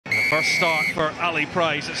First start for Ali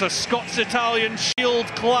Price. It's a Scots-Italian shield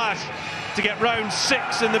clash to get round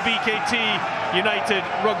 6 in the BKT United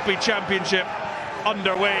Rugby Championship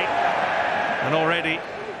underway. And already,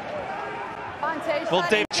 well,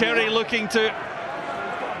 Dave Cherry looking to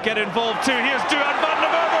get involved too. Here's Duhan van der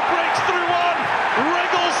Merwe, breaks through one,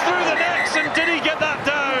 wriggles through the nets, and did he get that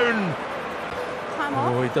down?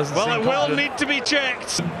 Oh, he doesn't well, seem it will confident. need to be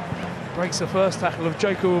checked. Breaks the first tackle of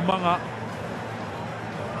Joko Umunga.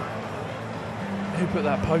 Who put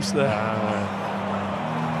that post there?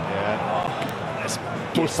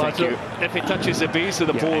 Thank you. If it touches the base of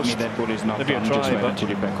the post, that ball is not maybe a on, try, just wait but until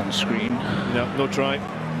you're back on screen. No try.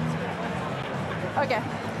 Okay,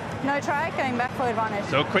 no try, going back for advantage.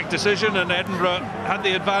 So quick decision, and Edinburgh had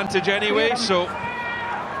the advantage anyway, so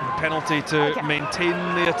penalty to maintain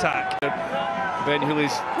the attack. Ben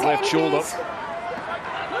Healy's left shoulder.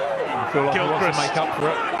 I feel like he wants to make up for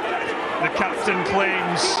it. The captain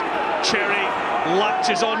claims Cherry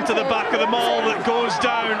latches onto the back of the maul that goes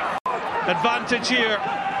down. Advantage here.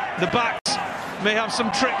 The backs may have some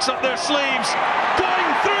tricks up their sleeves. Going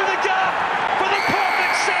through the gap for the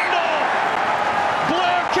perfect send-off.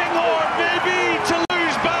 Blair Kinghorn maybe to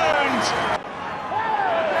lose bound.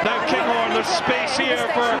 Now Kinghorn, there's space here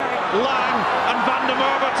for Lang and van der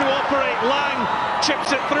Merwe to operate. Lang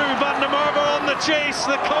chips it through, van der Merwe on the chase,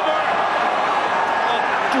 the cover.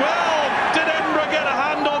 Well, did Edinburgh get a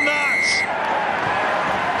hand on that?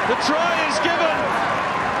 The try is given,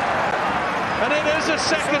 and it is a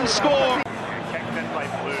second score. Kicked in by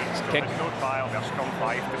blue, Kick. no trial, they're scrum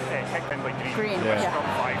 5, kicked in by green. Yeah. Scrum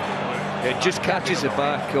 5 blue. It just catches the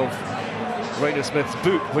back of Ryder Smith's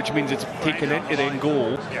boot, which means it's taken into the end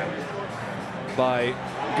goal by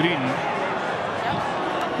Green.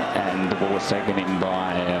 And the ball was taken in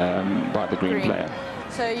by the green player.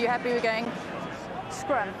 So you happy with going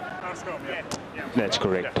scrum? That's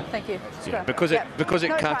correct. Thank you. Yeah, Scrum. because it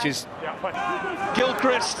No catches.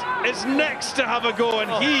 Gilchrist is next to have a go, and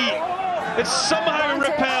he is somehow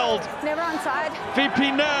repelled. Never onside.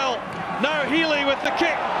 VP Nell, now Healy with the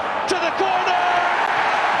kick to the corner,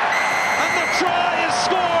 and the try is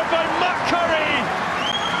scored by Matt Curry.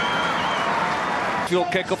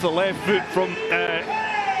 Field kick off the left foot from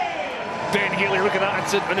Ben Healy. Look at that,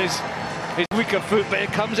 it's on his weaker foot, but it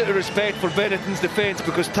comes out of respect for Benetton's defence,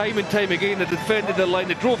 because time and time again they defended the line.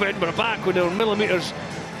 They drove Edinburgh back when they were millimetres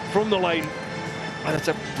from the line, and it's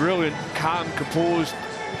a brilliant, calm, composed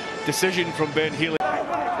decision from Ben Healy.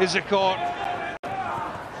 Isakor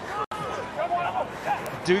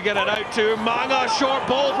do get it out to Manga, short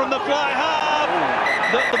ball from the fly half.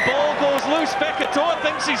 The ball goes loose. Fekitoa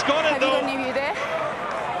thinks he's got it Have you got though. any view there?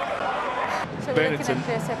 So we're looking Benetton, at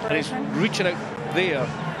their and he's separation reaching out there.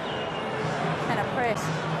 and a press.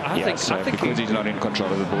 I think because he's not in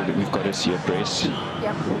control of the ball, we've got to see a press.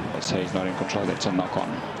 Yep. Let's say he's not in control, that's a knock-on.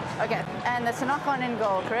 Okay, and that's a knock-on in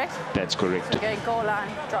goal, correct? That's correct. So going goal line,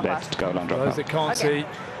 drop That's off. goal line drop Those out. that can't Okay. see,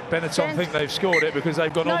 Benetton think they've scored it because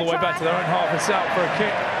they've gone all the way back to their own half and set up for a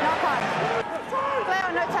kick. Knock-on.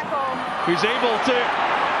 Player, no tackle. Who's able to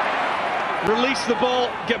release the ball,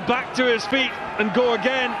 get back to his feet and go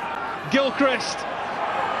again. Gilchrist.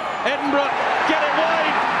 Edinburgh get it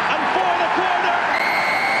wide and for the corner.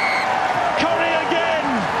 Curry again.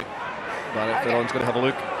 Everyone's going to have a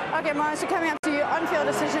look. Okay, Morris, so coming up to you, on-field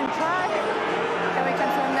decision try. Can we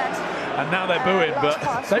confirm that? And now they're booing,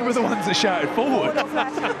 but they were the ones that shouted forward.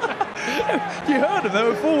 You heard them, they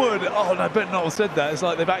were forward. Oh, no, Benetton said that. It's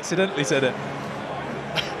like they've accidentally said it.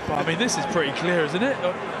 But I mean, this is pretty clear, isn't it?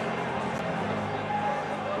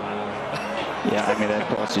 Yeah, I mean, that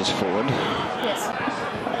pass is forward. Yes.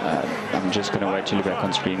 I'm just going to wait till you're back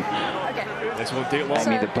on screen. Okay. This won't take long. I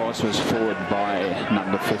mean, the pass was forward by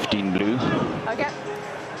number 15, Blue. Okay.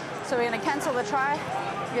 So we're going to cancel the try.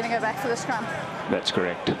 We're going to go back for the scrum. That's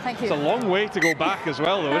correct. Thank you. It's a long way to go back as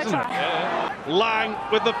well, though, No isn't it? try. Lang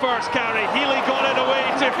with the first carry. Healy got it away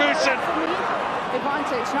to Goosen.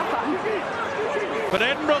 Advantage, knock-on. But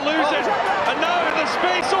Edinburgh lose it. And now the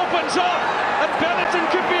space opens up. And Benetton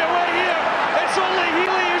could be away here. It's only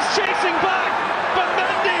Healy who's chasing back. But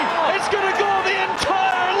Mendy is going to go the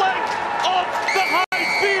entire length of the high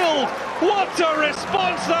field. What a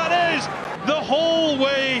response that is. The whole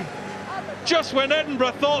way. Just when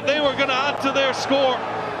Edinburgh thought they were going to add to their score.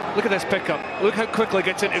 Look at this pickup. Look how quickly he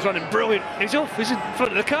gets into his running. Brilliant. He's off. He's in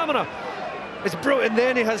front of the camera. It's brilliant. And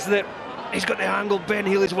then he's got the angle. Ben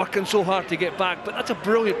Healy's working so hard to get back. But that's a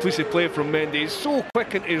brilliant piece of play from Mendy. He's so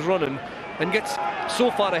quick into his running and gets so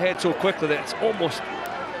far ahead so quickly that it's almost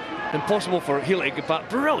impossible for Healy to get back.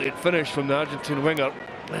 Brilliant finish from the Argentine winger.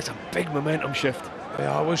 That's a big momentum shift.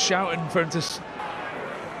 Yeah, I was shouting for him to...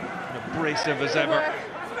 Abrasive as ever.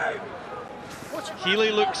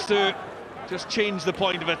 Healy looks to just change the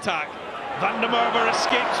point of attack. Van der Merwe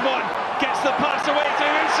escapes one, gets the pass away to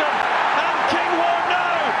Husson, and Kinghorn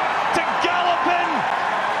now to gallop in.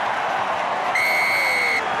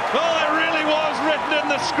 Well, it really was written in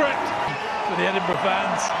the script. For the Edinburgh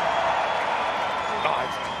fans.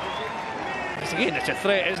 Again, it's a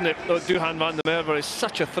threat, isn't it? Duhan van der Merwe is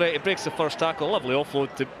such a threat. He breaks the first tackle. Lovely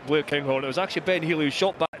offload to Blair Kinghorn. It was actually Ben Healy who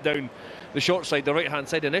shot back down the short side, the right-hand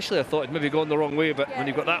side. Initially, I thought it'd maybe gone the wrong way, but when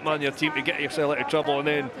you've got that man in your team to get yourself out of trouble and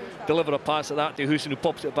then deliver a pass like that to Husson, who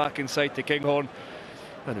pops it back inside to Kinghorn.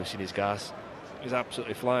 I know, seen his gas. He's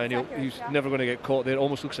absolutely flying. He's never going to get caught there. It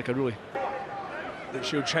almost looks like a rulie. That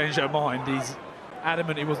she'll change her mind. He's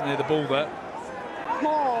adamant he wasn't near the ball there.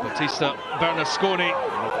 Batista Bernasconi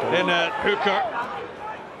in at hooker.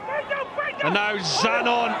 And now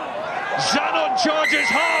Zanon. Zanon charges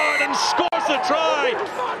hard and scores the try.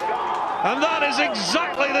 And that is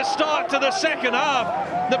exactly the start to the second half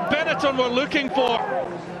that Benetton were looking for.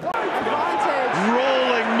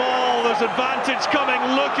 Rolling maul, there's advantage coming.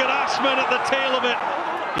 Look at Ashman at the tail of it.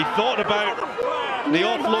 He thought about the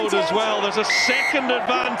offload as well. There's a second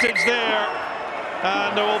advantage there.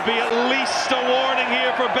 And there will be at least a warning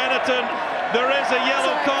here for Benetton. There is a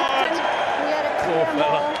yellow card. Poor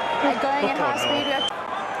fella. Going at high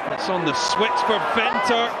speed. It's on the switch for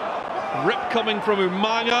Venter. Rip coming from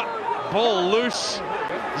Umanga. Ball loose.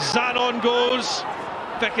 Zanon goes.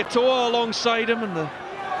 Fekitoa alongside him, and the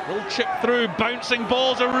little chip through. Bouncing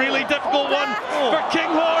ball's a really difficult one for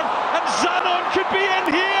Kinghorn. And Zanon could be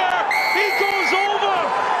in here. He goes over.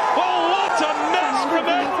 Oh, what a miss from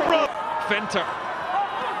Edinburgh. Venter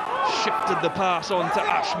shifted the pass on to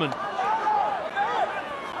Ashman.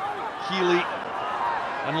 Healy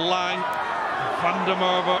and Lang. Van der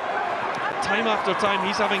Merwe. Time after time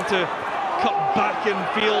he's having to cut back in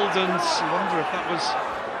field, and I wonder if that was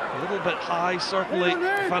a little bit high. Certainly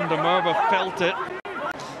Van der Merwe felt it.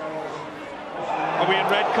 Are we in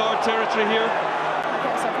red card territory here?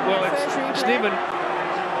 Well, it's Sneeman.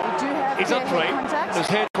 He's upright. There's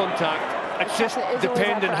head contact. It's just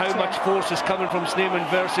depending how much force is coming from Sneeman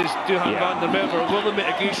versus Duhan van der Merwe. Will the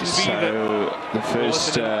mitigation be that? So the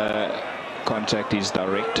first contact is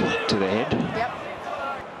direct to the head. Yep.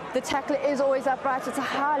 The tackler is always upright. It's a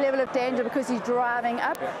high level of danger because he's driving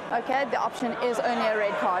up. Okay, the option is only a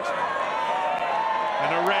red card.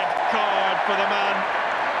 And a red card for the man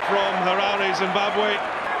from Harare, Zimbabwe.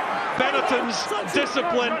 Benetton's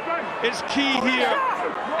discipline is key here.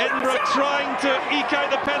 Edinburgh trying to eke out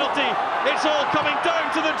the penalty. It's all coming down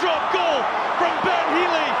to the drop goal from Ben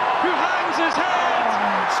Healy, who hangs his head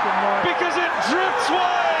because it drifts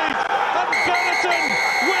wide, and Benetton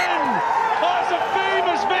win. Oh, it's a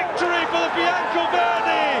famous victory for the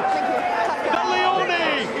Biancoverdi. The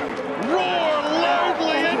Leone roar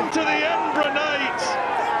loudly into the Edinburgh Knights,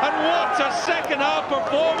 and what a second half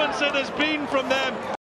performance it has been from them.